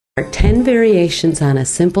There are 10 variations on a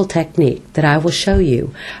simple technique that I will show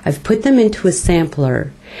you. I've put them into a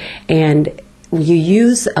sampler, and you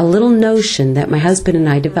use a little notion that my husband and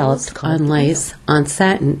I developed on lace, on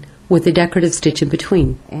satin, with a decorative stitch in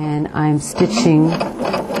between. And I'm stitching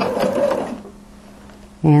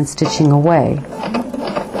and stitching away.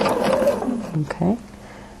 Okay,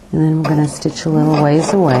 and then I'm going to stitch a little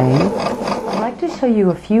ways away. I'd like to show you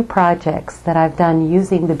a few projects that I've done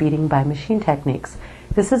using the beading by machine techniques.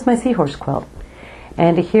 This is my seahorse quilt,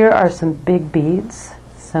 and here are some big beads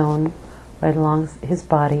sewn right along his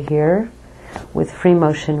body here with free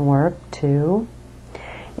motion work too.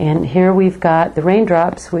 And here we've got the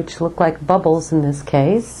raindrops, which look like bubbles in this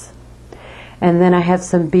case. And then I have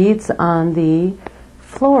some beads on the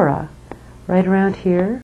flora right around here.